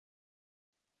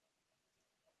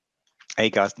Hey,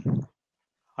 Carsten.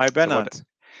 Hi, So Bernard.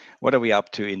 what are we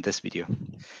up to in this video?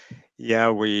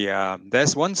 Yeah,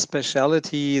 there's one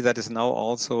specialty that is now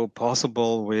also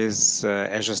possible with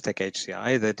Azure Stack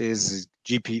HCI, that is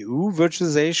GPU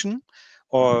virtualization,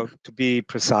 or to be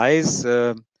precise,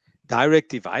 direct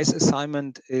device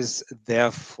assignment is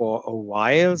there for a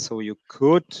while. So you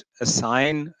could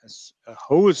assign a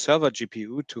whole server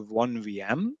GPU to one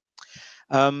VM.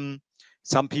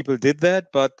 Some people did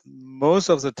that, but most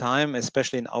of the time,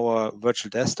 especially in our virtual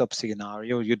desktop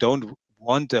scenario, you don't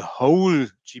want a whole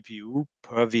GPU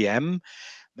per VM.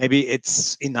 Maybe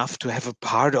it's enough to have a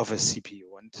part of a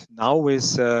CPU. And now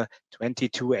with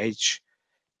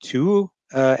 22H2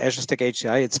 Azure Stack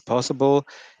HCI, it's possible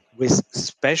with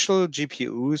special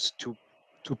GPUs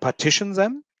to partition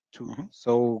them,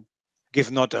 so give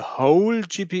not a whole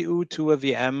GPU to a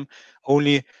VM,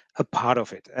 only a part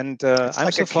of it. And It's I'm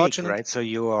like so a cake, fortunate. right? So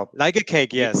you are Like a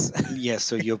cake, yes. yes.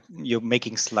 So you're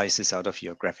making slices out of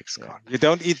your graphics Yeah. card. You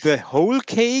don't eat the whole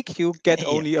cake, you get Yeah,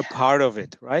 only a part of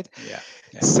it, right? yeah,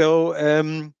 yeah. So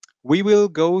we will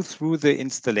go through the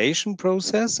installation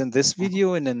process in this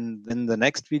video, and in the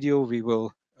next video we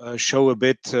will show a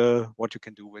bit what you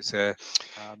can do with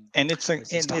And the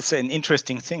it's stuff. an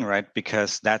interesting thing, right?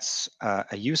 Because that's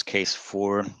a use case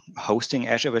for hosting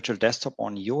Azure Virtual Desktop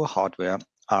on your hardware,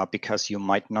 because you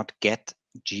might not get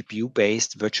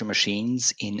GPU-based virtual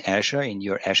machines in Azure, in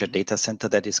your Azure data center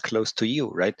that is close to you,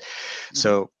 right?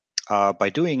 So by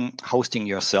doing hosting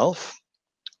yourself,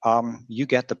 you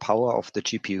get the power of the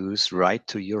GPUs right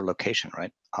to your location,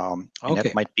 right? And that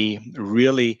Okay. might be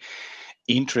really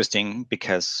interesting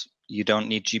because you don't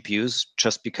need GPUs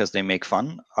just because they make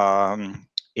fun.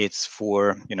 It's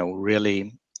for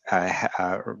really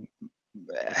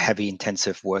heavy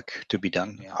intensive work to be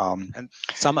done. Yeah. And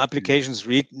some applications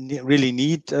really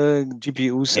need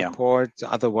GPU Yeah, support,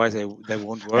 otherwise they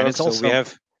won't and work. it's So we also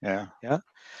have, yeah, yeah,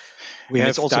 we and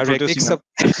it's have also DirectX. producing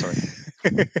sorry.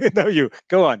 No, you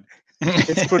go on.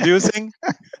 It's producing.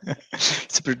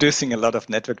 It's producing a lot of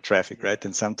network traffic, right?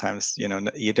 And sometimes,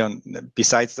 you don't,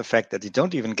 besides the fact that you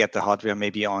don't even get the hardware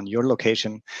maybe on your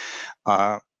location,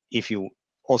 if you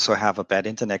also have a bad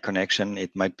internet connection,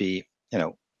 it might be,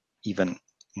 even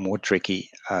more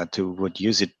tricky to would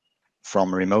use it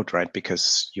from remote, right?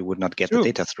 Because you would not get the True.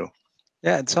 data through.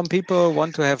 Yeah, and some people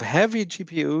want to have heavy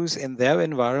GPUs in their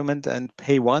environment and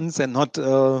pay once and not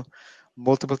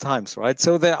multiple times, right?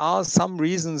 So there are some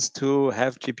reasons to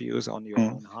have GPUs on your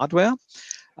own hardware.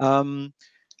 And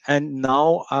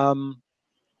now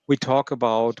we talk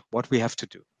about what we have to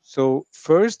do. So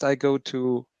first I go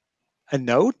to a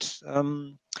note.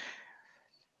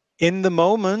 In the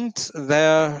moment,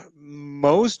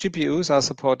 most GPUs are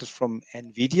supported from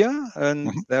NVIDIA,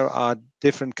 and there are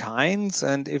different kinds.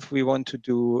 And if we want to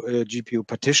do GPU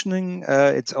partitioning,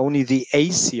 it's only the A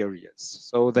series.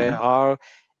 So there are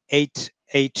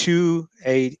A2,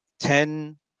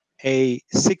 A10,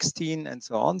 A16, and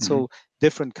so on. So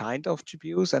different kind of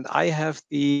GPUs. And I have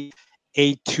the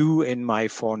A2 in my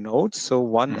 4 nodes, so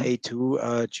one A2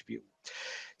 GPU.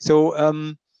 So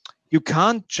you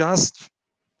can't just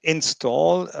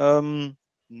install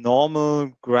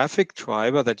normal graphic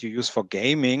driver that you use for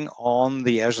gaming on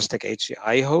the Azure Stack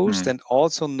HCI host, and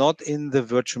also not in the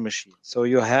virtual machine. So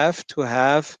you have to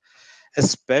have a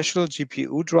special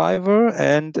GPU driver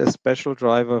and a special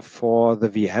driver for the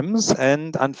VMs.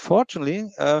 And unfortunately,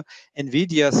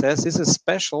 NVIDIA says this is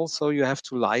special, so you have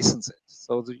to license it.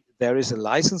 So there is a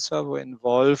license server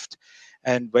involved.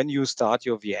 And when you start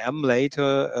your VM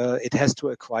later, it has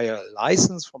to acquire a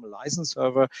license from a license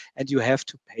server, and you have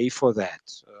to pay for that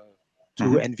to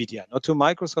NVIDIA, not to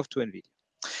Microsoft, to NVIDIA.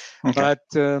 Okay. But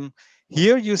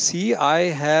here you see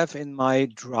I have in my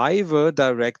driver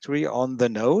directory on the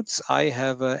nodes, I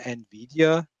have a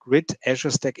NVIDIA Grid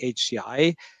Azure Stack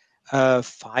HCI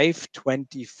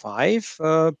 525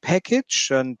 package.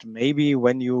 And maybe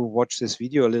when you watch this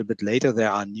video a little bit later,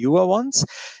 there are newer ones.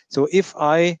 So if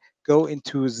I go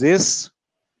into this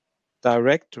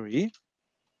directory,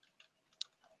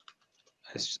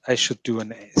 I should do a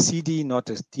CD,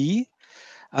 not a D.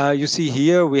 You see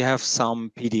here we have some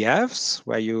PDFs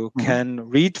where you can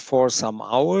read for some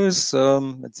hours.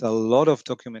 It's a lot of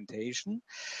documentation.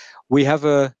 We have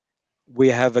a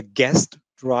guest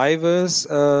drivers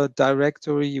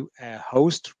directory, a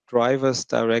host drivers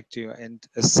directory, and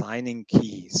assigning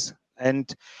keys.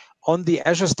 And on the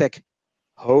Azure Stack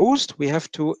host, we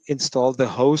have to install the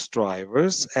host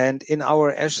drivers. And in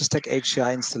our Azure Stack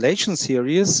HCI installation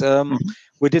series,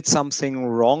 we did something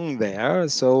wrong there.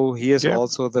 So here's Yeah.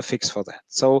 also the fix for that.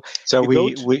 So So you go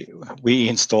we to, we we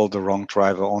installed the wrong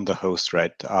driver on the host,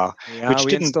 right? yeah, Which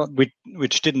we didn't install.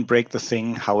 which didn't break the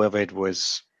thing. However, it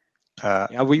was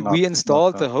yeah, we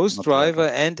installed the host not driver,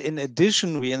 working. and in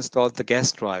addition, we installed the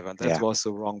guest driver. That Yeah. was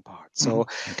the wrong part. So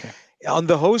okay. on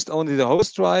the host, only the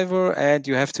host driver, and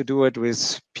you have to do it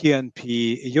with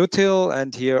PNP util.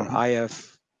 And here I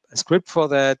have a script for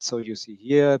that. So you see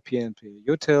here PNP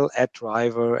util add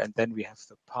driver, and then we have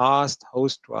the past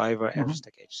host driver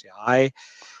Azure HCI,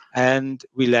 and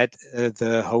we let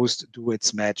the host do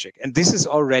its magic. And this is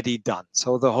already done.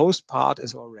 So the host part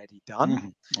is already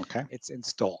done. Okay. It's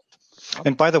installed.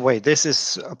 And by the way, this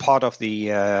is a part of the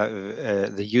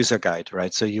user guide,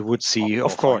 right? So you would see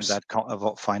of course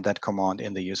find that command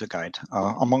in the user guide,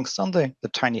 amongst some of the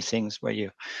tiny things where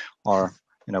you are,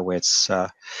 where it's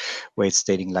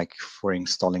stating like for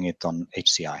installing it on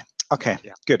HCI. Okay,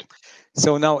 yeah. Good.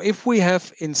 So now, if we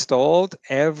have installed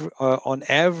on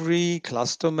every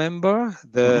cluster member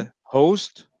the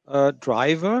host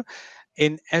driver,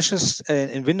 in Azure,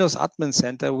 in Windows Admin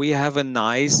Center, we have a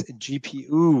nice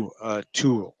GPU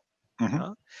tool,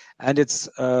 and it's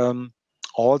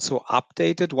also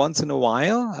updated once in a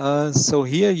while. So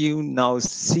here you now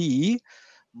see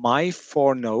my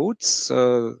 4 nodes,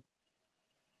 the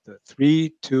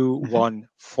 3, 2, 1,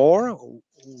 4.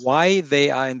 Why they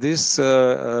are in this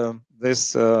order,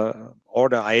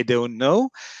 I don't know.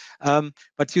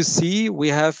 But you see, we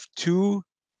have 2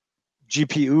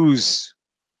 GPUs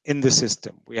in the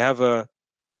system. We have a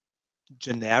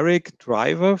generic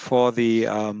driver for the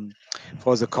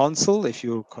console. If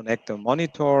you connect a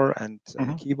monitor and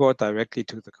keyboard directly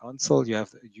to the console, you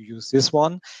use this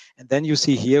one. And then you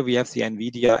see here we have the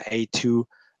NVIDIA A2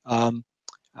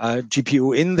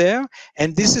 GPU in there,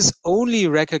 and this is only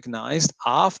recognized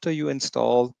after you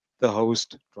install the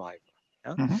host driver.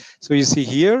 Yeah? So you see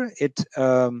here,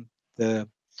 the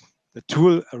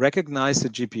tool recognizes the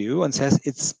GPU and says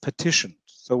it's partitioned.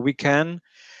 So we can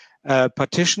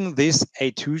partition these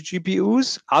A2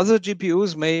 GPUs. Other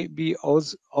GPUs may be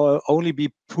also only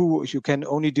be pool. You can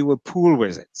only do a pool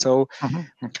with it. So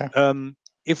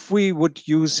if we would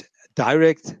use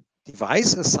direct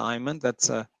device assignment,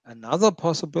 that's another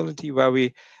possibility where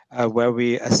we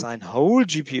assign whole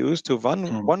GPUs to one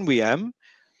VM.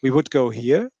 We would go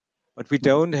here, but we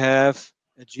don't have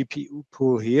a GPU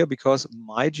pool here because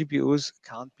my GPUs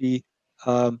can't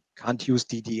use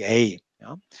DDA.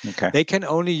 Yeah? Okay. They can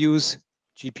only use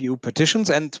GPU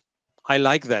partitions, and I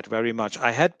like that very much.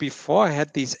 I had these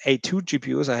A2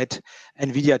 GPUs. I had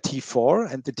NVIDIA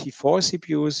T4, and the T4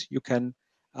 CPUs you can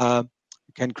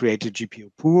create a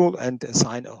GPU pool and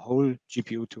assign a whole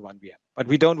GPU to one VM. But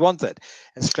we don't want that,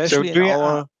 especially in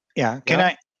our. Can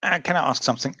I ask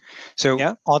something? So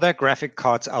are there graphic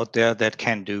cards out there that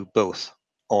can do both,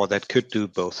 or that could do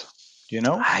both? Do you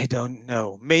know? I don't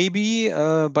know. Maybe,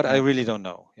 but I really don't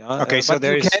know. Yeah. Okay, so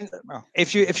there is.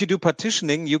 If you do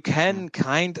partitioning, you can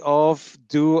kind of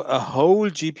do a whole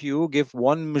GPU, give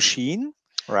one machine.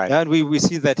 Right. Yeah, and we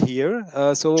see that here.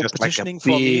 So just partitioning like a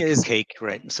big for me is cake,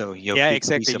 right? So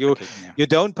exactly. You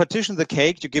don't partition the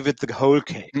cake; you give it the whole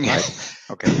cake, right?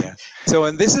 Okay. Yeah. So,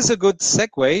 and this is a good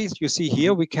segue. You see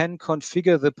here we can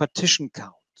configure the partition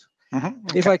count.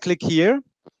 And if I click here,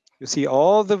 you see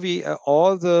all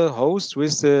the hosts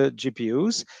with the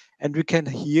GPUs, and we can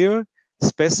here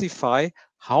specify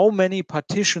how many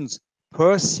partitions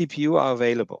per CPU are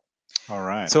available. All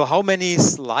right. So how many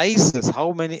slices?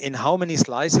 How many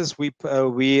slices we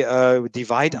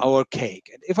divide our cake?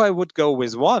 And if I would go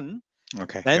with 1,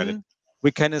 then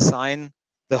we can assign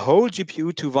the whole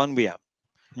GPU to one VM.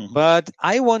 But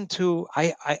I want to.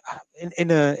 In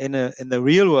the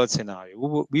real world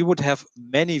scenario, we would have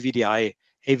many VDI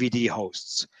AVD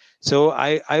hosts. So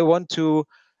I want to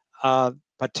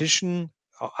partition.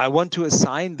 I want to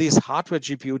assign this hardware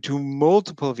GPU to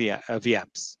multiple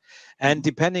VMs. And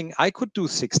depending, I could do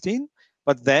 16,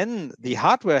 but then the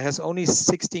hardware has only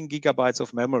 16 gigabytes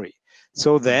of memory.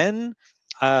 So then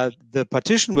the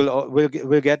partition will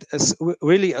get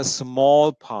really a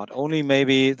small part, only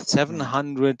maybe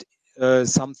 700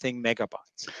 something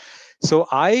megabytes. So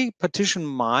I partition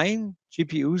my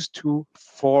GPUs to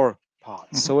 4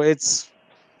 parts. So it's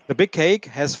the big cake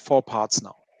has 4 parts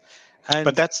now.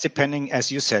 But that's depending,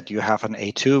 as you said, you have an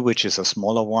A2, which is a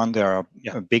smaller one. There are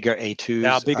bigger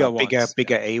A2s,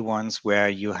 bigger A1s where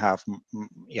you have,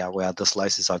 where the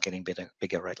slices are getting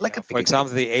bigger, right? Like for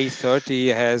example, the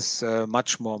A30 has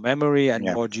much more memory and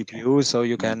more GPU, so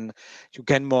you can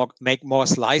make more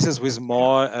slices with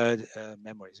more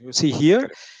memory. So you see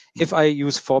here, if I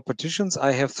use 4 partitions,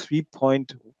 I have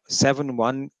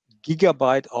 3.71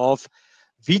 gigabyte of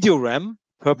video RAM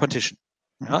per partition.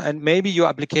 And maybe your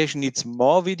application needs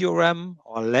more video RAM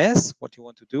or less, what you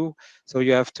want to do. So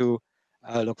you have to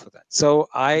look for that. So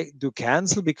I do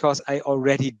cancel because I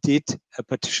already did a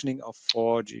partitioning of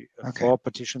 4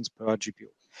 partitions per GPU.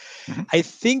 I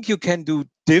think you can do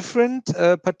different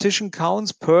partition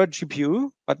counts per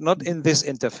GPU, but not in this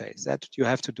interface. That you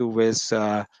have to do with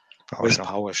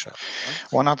PowerShell. Yeah?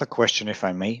 One other question, if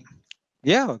I may.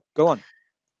 Yeah, go on.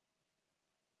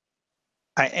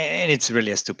 And it's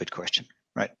really a stupid question,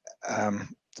 right?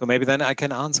 So maybe then I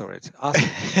can answer it. Ask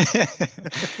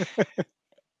it.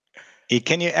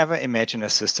 Can you ever imagine a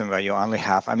system where you only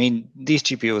have, I mean, these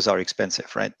GPUs are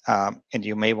expensive, right? And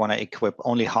you may want to equip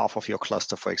only half of your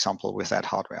cluster, for example, with that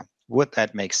hardware. Would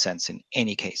that make sense in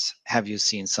any case? Have you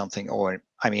seen something? Or,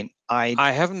 I mean,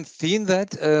 I haven't seen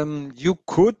that. You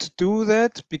could do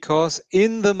that because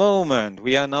in the moment,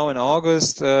 we are now in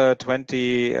August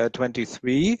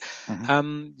 2023,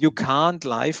 you can't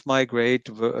live migrate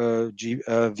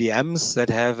VMs that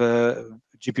have a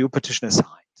GPU partition assigned.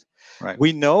 Right.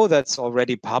 We know that's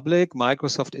already public.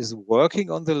 Microsoft is working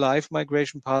on the live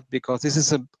migration part because this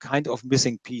is a kind of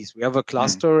missing piece. We have a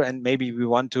cluster and maybe we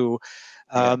want to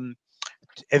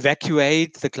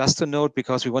evacuate the cluster node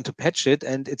because we want to patch it,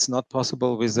 and it's not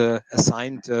possible with a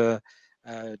assigned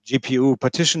GPU,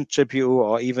 partitioned GPU,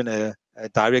 or even a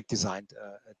direct designed,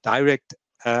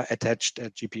 attached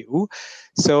GPU.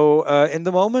 So in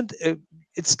the moment,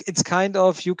 it's kind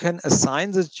of, you can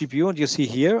assign the GPU, and you see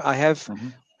here I have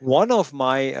one of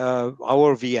my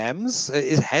our VMs.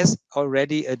 It has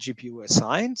already a GPU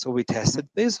assigned, so we tested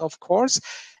this, of course,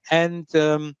 and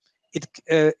it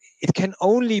can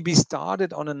only be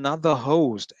started on another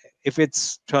host if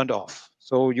it's turned off.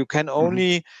 So you can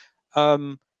only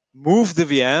move the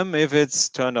VM if it's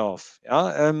turned off.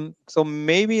 Yeah. So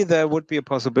maybe there would be a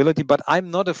possibility, but I'm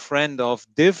not a friend of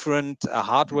different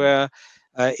hardware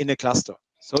in a cluster.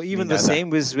 So even the same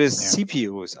with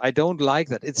CPUs. I don't like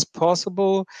that. It's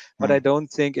possible, but I don't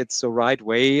think it's the right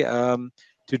way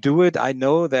to do it. I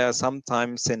know there are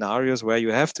sometimes scenarios where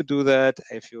you have to do that.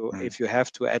 If you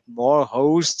have to add more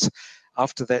hosts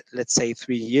after that, let's say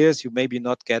 3 years, you maybe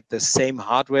not get the same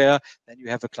hardware. Then you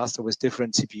have a cluster with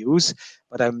different CPUs.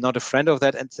 But I'm not a friend of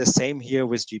that. And it's the same here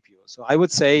with GPU. So I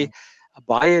would say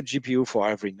buy a GPU for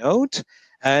every node.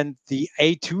 And the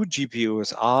A2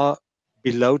 GPUs are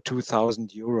below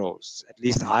 2,000 euros. At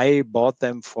least I bought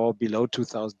them for below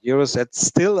 2,000 euros. That's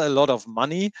still a lot of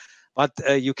money, but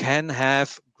you can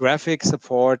have graphic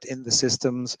support in the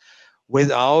systems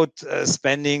without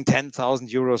spending 10,000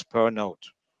 euros per node.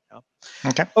 Yeah.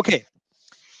 Okay.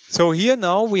 So here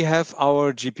now we have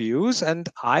our GPUs, and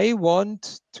I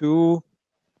want to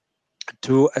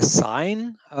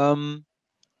assign a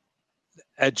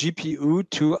GPU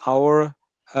to our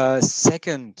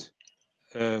second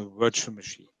virtual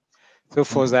machine. So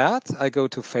for that, I go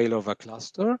to failover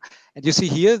cluster, and you see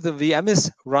here the VM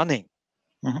is running.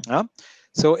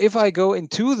 So if I go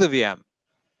into the VM,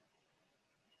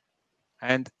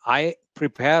 and I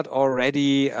prepared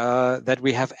already that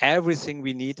we have everything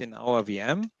we need in our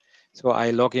VM, so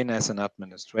I log in as an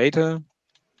administrator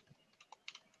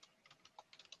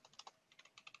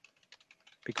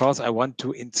because I want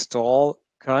to install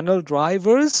kernel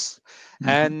drivers,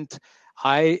 and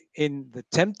in the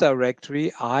temp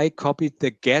directory, I copied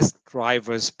the guest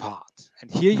drivers part.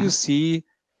 And here you see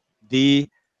the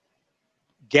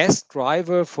guest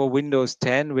driver for Windows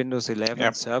 10, Windows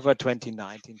 11, Server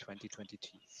 2019,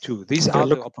 2022. These are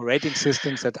the operating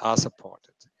systems that are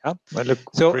supported. Yeah. They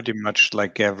look pretty much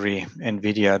like every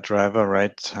NVIDIA driver,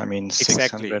 right? I mean,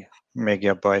 600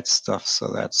 megabyte stuff, so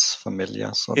that's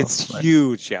familiar. It's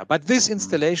huge, yeah. But this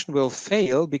installation will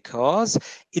fail because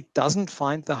it doesn't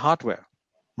find the hardware.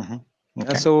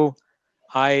 So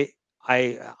I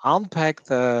unpack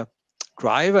the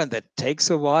driver, and that takes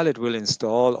a while. It will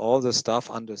install all the stuff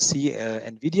under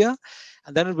NVIDIA,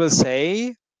 and then it will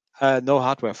say no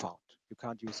hardware found. You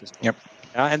can't use this program.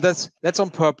 And that's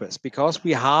on purpose because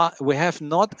we have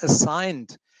not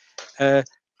assigned a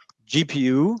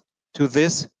GPU to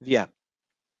this VM.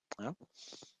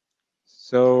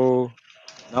 So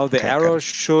now the error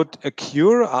should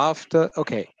occur after.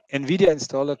 NVIDIA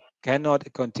installer cannot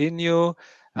continue.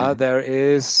 There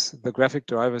is the graphic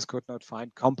drivers could not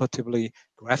find compatibly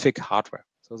graphic hardware.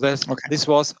 So this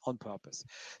was on purpose.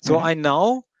 So I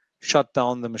now shut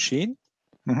down the machine.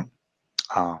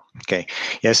 Oh, okay.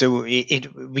 Yeah, so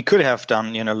we could have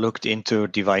done, looked into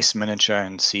device manager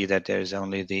and see that there's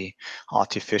only the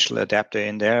artificial adapter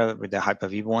in there with the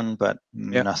Hyper-V one, but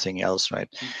nothing else, right?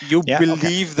 You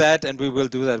believe that, and we will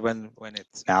do that when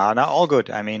it's... No, all good.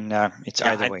 I mean, it's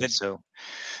either way. So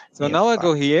now I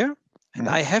go here, and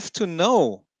I have to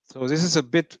know. So this is a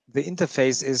bit, the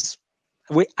interface is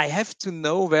I have to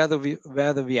know where the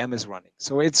VM is running.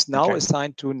 So it's now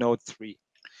assigned to node 3.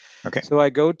 Okay. So I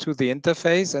go to the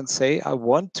interface and say I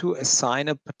want to assign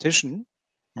a partition.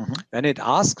 And it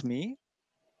asks me,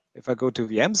 if I go to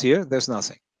VMs here, there's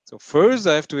nothing. So first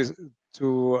I have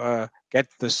to get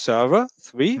the server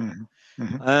 3,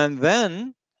 and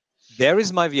then there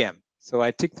is my VM. So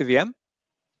I tick the VM.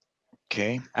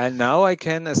 Okay. And now I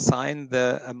can assign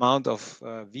the amount of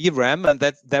VRAM, and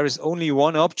that there is only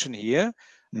one option here.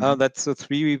 That's the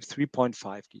 3.5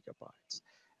 gigabytes.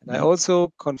 And I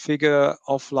also configure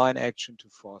offline action to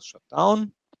force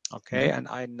shutdown. Okay, and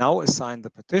I now assign the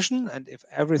partition, and if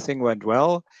everything went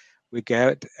well, we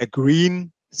get a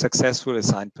green successful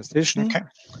assigned partition. Okay.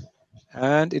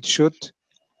 And it should,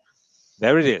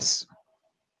 there it is.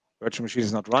 Virtual machine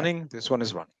is not running, this one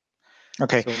is running.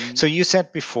 Okay, so you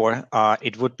said before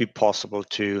it would be possible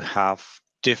to have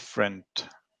different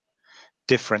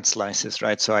slices,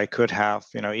 right? So I could have,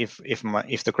 if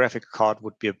the graphic card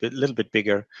would be little bit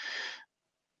bigger,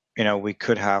 we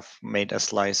could have made a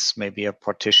slice, maybe a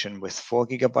partition with 4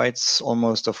 gigabytes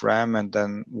almost of RAM, and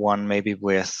then one maybe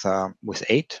with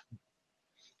 8,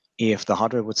 if the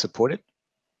hardware would support it.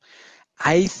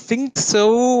 I think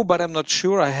so, but I'm not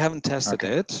sure. I haven't tested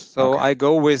it. So I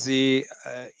go with the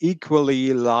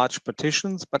equally large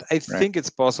partitions, but I think it's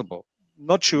possible.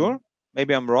 Not sure.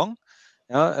 Maybe I'm wrong.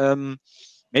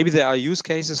 Maybe there are use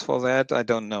cases for that. I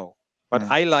don't know. But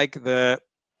I like the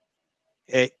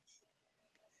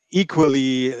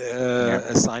equally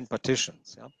assigned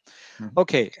partitions.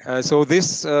 Okay, so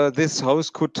this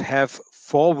host could have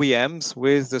 4 VMs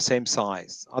with the same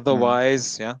size.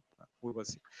 Otherwise, we will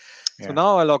see. So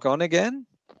now I log on again.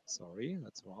 Sorry,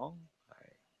 that's wrong.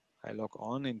 I log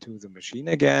on into the machine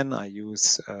again. I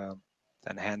use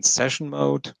enhanced session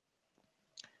mode.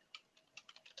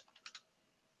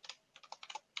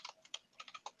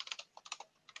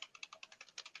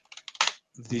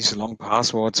 These long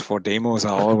passwords for demos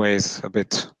are always a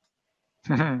bit,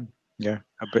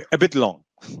 a bit long.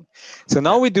 So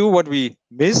now we do what we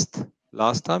missed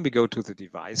last time. We go to the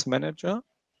device manager.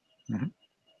 And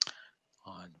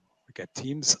we get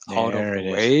Teams out of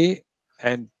the way.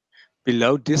 And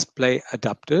below display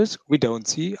adapters, we don't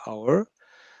see our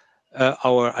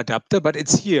adapter, but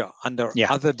it's here under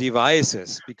other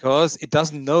devices because it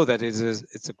doesn't know that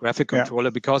it's a graphic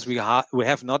controller because we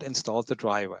have not installed the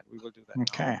driver. We will do that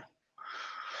now.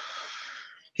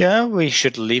 Yeah, we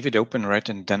should leave it open, right?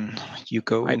 And then you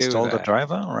go install the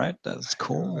driver, right? That's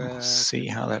cool. See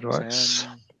how that works.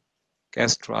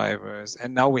 Guest drivers.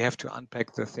 And now we have to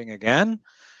unpack the thing again.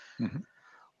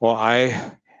 Or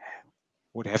I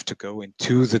would have to go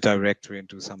into the directory and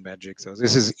do some magic. So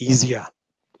this is easier.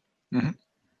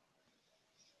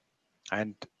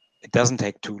 And it doesn't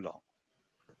take too long.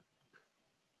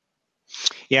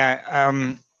 Yeah,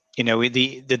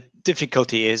 the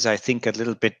difficulty is, I think, a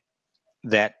little bit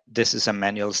that this is a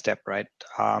manual step, right?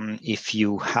 If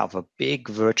you have a big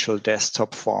virtual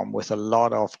desktop farm with a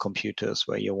lot of computers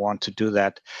where you want to do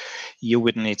that, you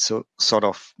would need to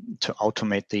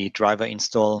automate the driver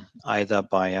install either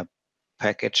by a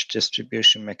package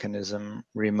distribution mechanism,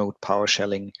 remote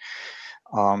PowerShelling,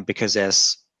 because I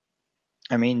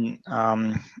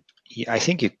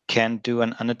think you can do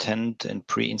an unattended and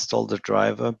pre-install the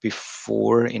driver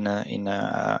before and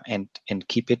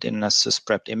keep it in a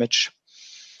sysprepped image.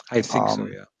 I think so,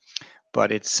 yeah.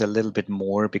 But it's a little bit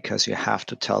more because you have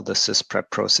to tell the sysprep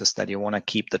process that you want to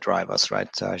keep the drivers, right?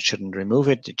 So it shouldn't remove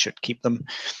it; it should keep them,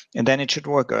 and then it should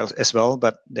work as well.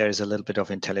 But there is a little bit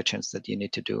of intelligence that you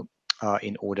need to do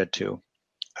in order to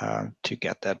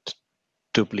get that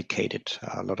duplicated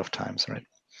a lot of times, right?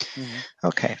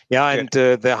 Okay. Yeah, and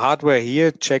the hardware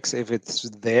here checks if it's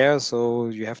there, so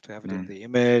you have to have it in the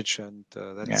image, and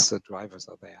that's the drivers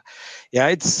are there. Yeah,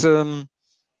 it's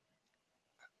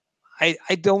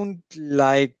I don't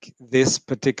like this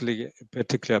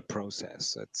particular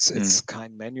process. It's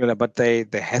kind of manual, but there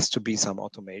has to be some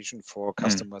automation for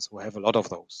customers who have a lot of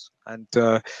those. And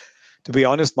to be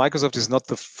honest, Microsoft is not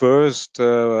the first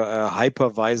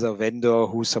hypervisor vendor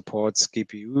who supports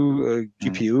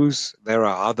GPUs. There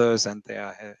are others, and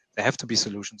there have to be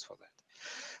solutions for that.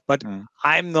 But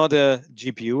I'm not a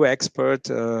GPU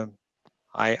expert.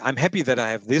 I'm happy that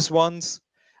I have these ones.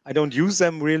 I don't use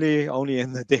them really, only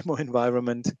in the demo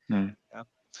environment. Yeah.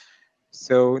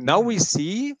 So now we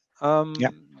see the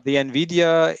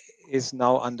NVIDIA is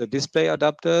now under display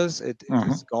adapters. It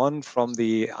is gone from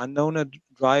the unknown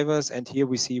drivers, and here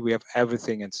we see we have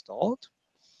everything installed.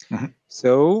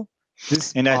 So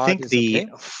this and I think the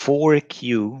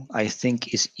 4Q, I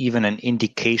think, is even an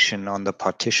indication on the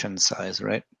partition size,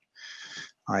 right?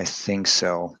 I think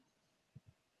so.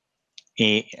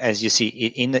 as you see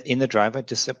in the driver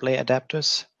display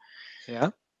adapters. Yeah.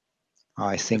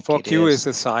 I think the 4Q it is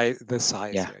the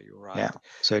size. Yeah. Yeah, you're right. Yeah.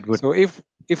 So it would. So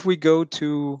if we go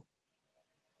to,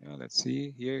 let's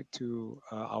see here, to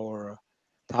our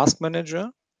task manager,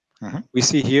 we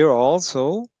see here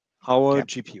also our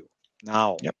GPU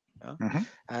now. Yep. Yeah?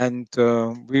 And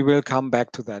we will come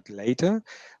back to that later.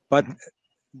 But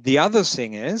the other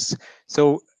thing is,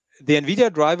 so the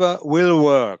NVIDIA driver will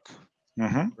work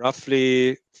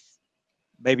roughly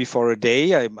maybe for a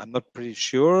day. I'm not pretty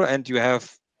sure. And you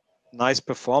have nice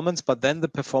performance, but then the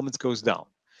performance goes down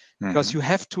because you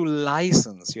have to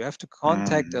license. You have to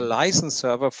contact a license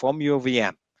server from your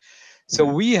VM. So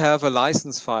we have a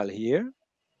license file here,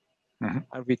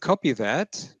 and we copy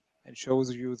that and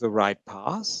shows you the right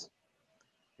path.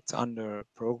 It's under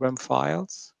Program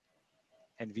Files,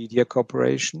 NVIDIA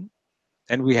Corporation.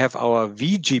 Then we have our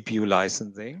vGPU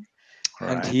licensing,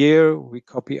 and here we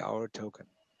copy our token,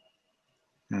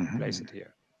 place it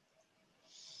here.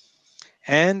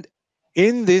 And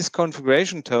in this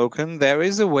configuration token, there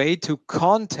is a way to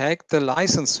contact the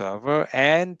license server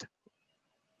and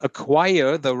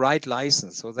acquire the right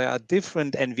license. So there are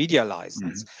different NVIDIA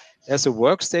licenses. There's a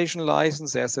workstation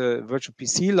license, there's a virtual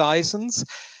PC license,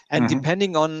 and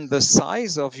depending on the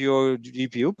size of your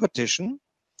GPU partition,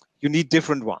 you need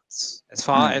different ones, as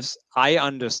far as I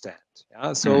understand.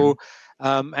 Yeah. So,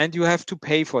 and you have to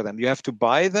pay for them. You have to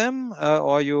buy them,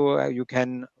 or you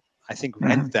can, I think,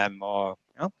 rent them. Or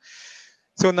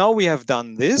so now we have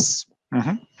done this,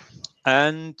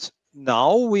 and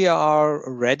now we are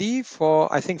ready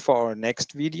for, I think, for our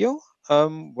next video,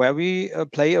 where we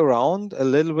play around a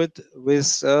little bit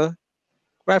with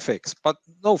graphics. But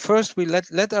no, first we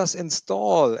let us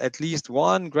install at least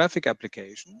one graphic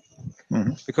application,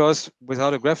 because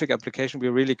without a graphic application we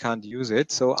really can't use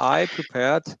it. So I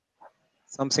prepared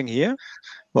something here.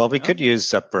 Well, we could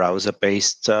use a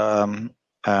browser-based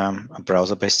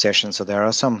session. So there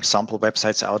are some sample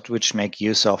websites out which make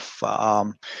use of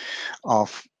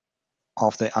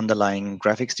the underlying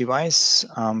graphics device,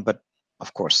 but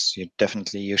of course, you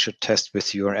should test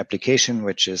with your application,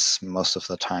 which is most of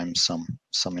the time some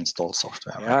installed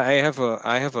software. Yeah, right?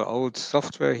 I have an old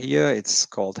software here. It's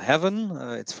called Heaven.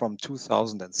 It's from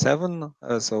 2007,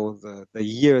 so the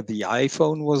year the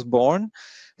iPhone was born.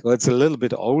 So it's a little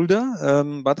bit older,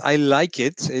 but I like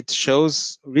it. It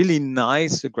shows really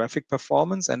nice graphic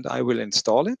performance, and I will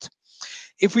install it.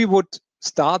 If we would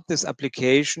start this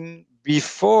application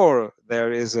before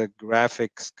there is a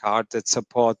graphics card that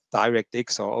supports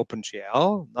DirectX or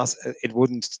OpenGL, it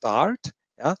wouldn't start.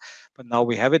 Yeah, but now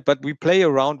we have it. But we play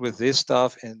around with this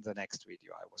stuff in the next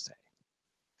video, I will say.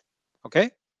 Okay.